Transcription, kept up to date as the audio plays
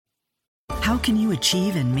How can you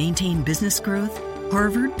achieve and maintain business growth?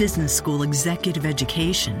 Harvard Business School Executive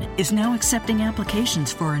Education is now accepting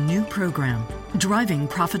applications for a new program, Driving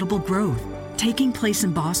Profitable Growth. Taking place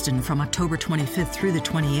in Boston from October 25th through the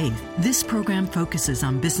 28th, this program focuses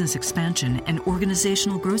on business expansion and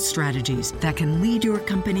organizational growth strategies that can lead your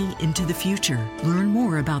company into the future. Learn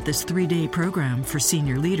more about this 3-day program for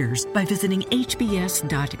senior leaders by visiting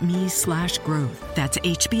hbs.me/growth. That's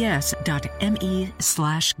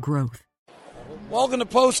hbs.me/growth. Welcome to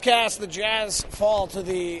Postcast. The Jazz fall to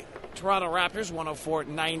the Toronto Raptors,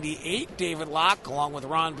 104-98. David Locke, along with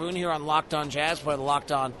Ron Boone here on Locked On Jazz, by the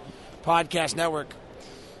Locked On Podcast Network.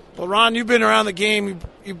 Well, Ron, you've been around the game.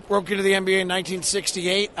 You broke into the NBA in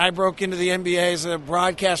 1968. I broke into the NBA as a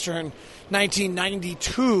broadcaster in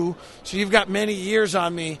 1992, so you've got many years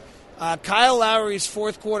on me. Kyle Lowry's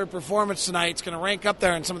fourth quarter performance tonight is going to rank up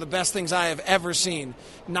there in some of the best things I have ever seen.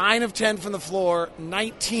 9 of 10 from the floor,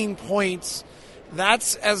 19 points.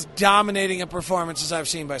 That's as dominating a performance as I've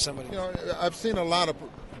seen by somebody. You know, I've seen a lot of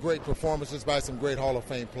great performances by some great Hall of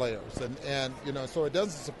Fame players. And you know, so it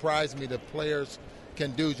doesn't surprise me that players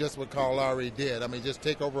can do just what Kyle Lowry did. I mean, just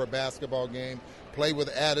take over a basketball game, play with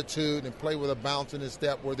attitude, and play with a bounce in his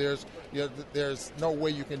step where there's no way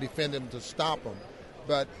you can defend him to stop him.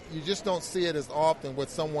 But you just don't see it as often with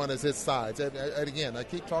someone as his size. And again, I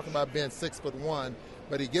keep talking about being 6'1",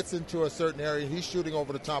 but he gets into a certain area. He's shooting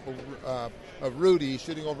over the top of Rudy. He's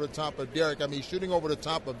shooting over the top of Derek. I mean, he's shooting over the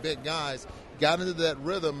top of big guys. Got into that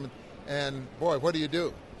rhythm, and, boy, what do you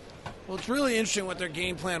do? Well, it's really interesting what their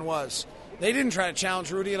game plan was. They didn't try to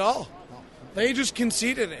challenge Rudy at all. They just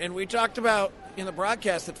conceded. And we talked about in the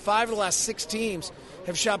broadcast that 5 of the last 6 teams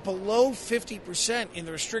have shot below 50% in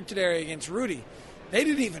the restricted area against Rudy. They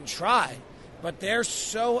didn't even try. But they're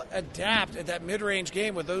so adept at that mid-range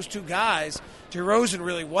game with those two guys. DeRozan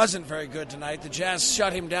really wasn't very good tonight. The Jazz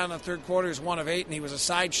shut him down in the third quarter. He was 1 of 8, and he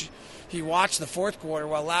was he watched the fourth quarter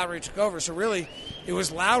while Lowry took over. So really, it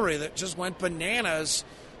was Lowry that just went bananas,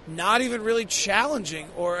 not even really challenging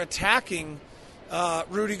or attacking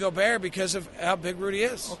Rudy Gobert because of how big Rudy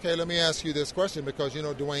is. Okay, let me ask you this question because, you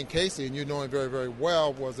know, Dwayne Casey, and you know him very, very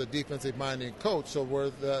well, was a defensive-minded coach. So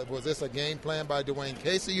was this a game plan by Dwayne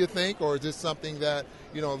Casey, you think, or is this something that,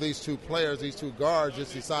 you know, these two players, these two guards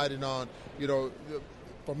just decided on, you know,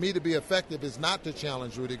 for me to be effective is not to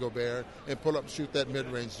challenge Rudy Gobert and pull up and shoot that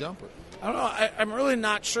mid-range jumper? I don't know. I'm really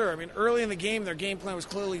not sure. I mean, early in the game, their game plan was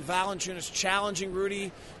clearly Valanciunas challenging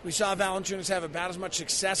Rudy. We saw Valanciunas have about as much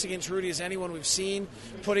success against Rudy as anyone we've seen,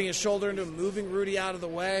 putting his shoulder into him, moving Rudy out of the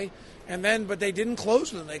way. But they didn't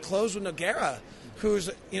close with him. They closed with Nogueira,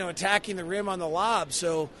 who's, you know, attacking the rim on the lob.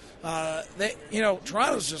 So,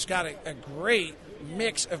 Toronto's just got a great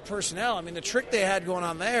mix of personnel. I mean, the trick they had going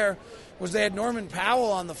on there was they had Norman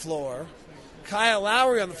Powell on the floor, Kyle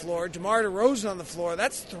Lowry on the floor, DeMar DeRozan on the floor.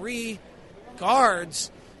 That's 3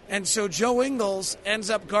 guards, and so Joe Ingles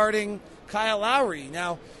ends up guarding Kyle Lowry.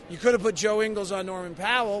 Now, you could have put Joe Ingles on Norman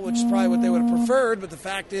Powell, which is probably what they would have preferred, but the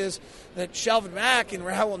fact is that Shelvin Mack and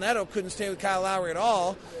Raul Neto couldn't stay with Kyle Lowry at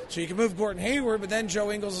all, so you can move Gordon Hayward, but then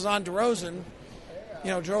Joe Ingles is on DeRozan.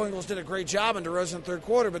 You know, Joe Ingles did a great job on DeRozan in the third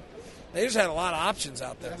quarter, but they just had a lot of options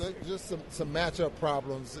out there. Just some matchup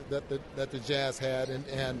problems that the Jazz had,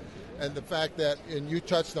 and the fact that, and you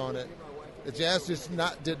touched on it, the Jazz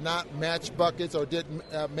did not match buckets or didn't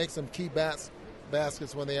make some key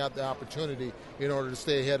baskets when they had the opportunity in order to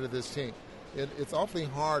stay ahead of this team. It's awfully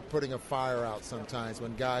hard putting a fire out sometimes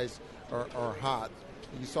when guys are hot.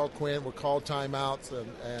 You saw Quinn would call timeouts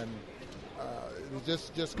and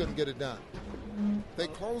just couldn't get it done. They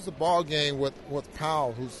closed the ball game with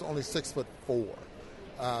Powell, who's only 6'4".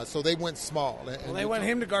 So they went small. And they went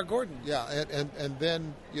him to guard Gordon. Yeah, and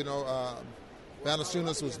then, you know,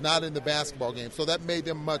 Valanciunas was not in the basketball game. So that made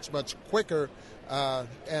them much, much quicker.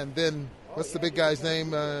 And then, what's the big guy's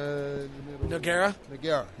name? Nogueira,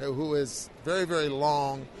 who is very, very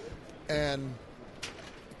long and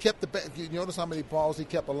kept you notice how many balls he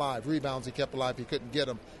kept alive, rebounds he kept alive. He couldn't get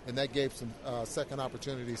them, and that gave some second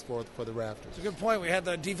opportunities for the Raptors. It's a good point. We had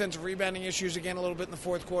the defensive rebounding issues again a little bit in the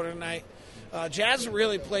fourth quarter tonight. Jazz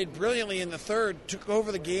really played brilliantly in the third, took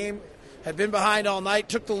over the game, had been behind all night,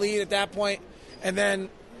 took the lead at that point, and then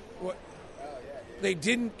they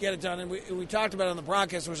didn't get it done. And we talked about it on the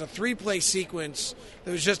broadcast. There was a 3-play sequence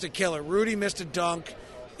that was just a killer. Rudy missed a dunk.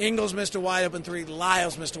 Ingles missed a wide-open 3.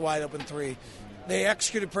 Lyles missed a wide-open 3. They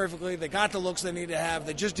executed perfectly. They got the looks they needed to have.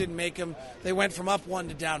 They just didn't make them. They went from up 1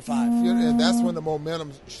 to down 5. And that's when the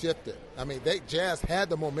momentum shifted. I mean, Jazz had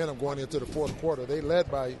the momentum going into the fourth quarter. They led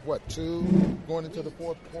by, 2 going into the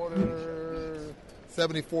fourth quarter?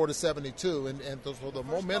 74-72, and so the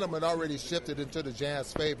momentum had already shifted into the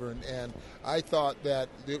Jazz favor, and I thought that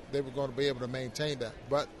they were going to be able to maintain that.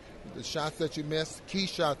 But the shots that you miss, key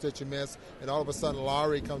shots that you miss, and all of a sudden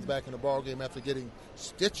Lowry comes back in the ballgame after getting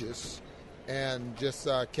stitches and just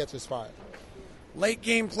catches fire. Late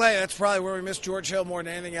game play, that's probably where we missed George Hill more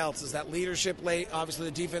than anything else, is that leadership late. Obviously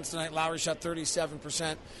the defense tonight, Lowry shot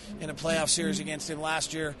 37% in a playoff series against him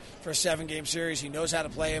last year for a 7-game series. He knows how to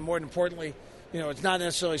play, and more importantly, it's not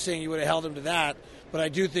necessarily saying you would have held him to that, but I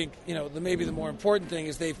do think, maybe the more important thing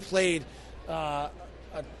is they've played a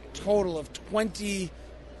total of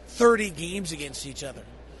 30 games against each other.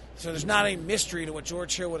 So there's not a mystery to what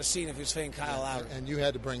George Hill would have seen if he was facing Kyle Lowry. And you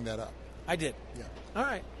had to bring that up. I did. Yeah. All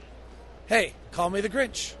right. Hey, call me the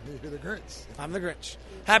Grinch. You're the Grinch. I'm the Grinch.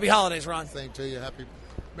 Happy holidays, Ron. Same to you.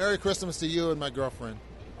 Merry Christmas to you and my girlfriend,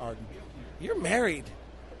 Arden. You're married.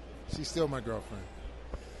 She's still my girlfriend.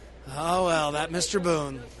 Oh, well, that Mr.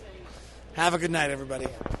 Boone. Have a good night, everybody.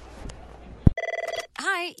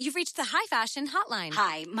 Hi, you've reached the High Fashion Hotline.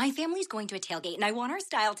 Hi, my family's going to a tailgate, and I want our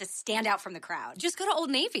style to stand out from the crowd. Just go to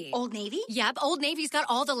Old Navy. Old Navy? Yep, Old Navy's got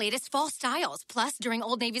all the latest fall styles. Plus, during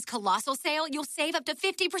Old Navy's colossal sale, you'll save up to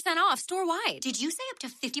 50% off store-wide. Did you say up to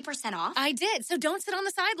 50% off? I did, so don't sit on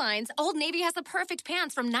the sidelines. Old Navy has the perfect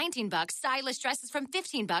pants from $19, stylish dresses from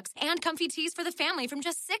 $15, and comfy tees for the family from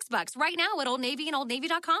just $6 right now at Old Navy and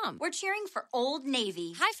OldNavy.com. We're cheering for Old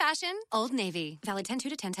Navy. High Fashion, Old Navy. Valid 10/2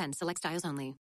 to 10/10. Select styles only.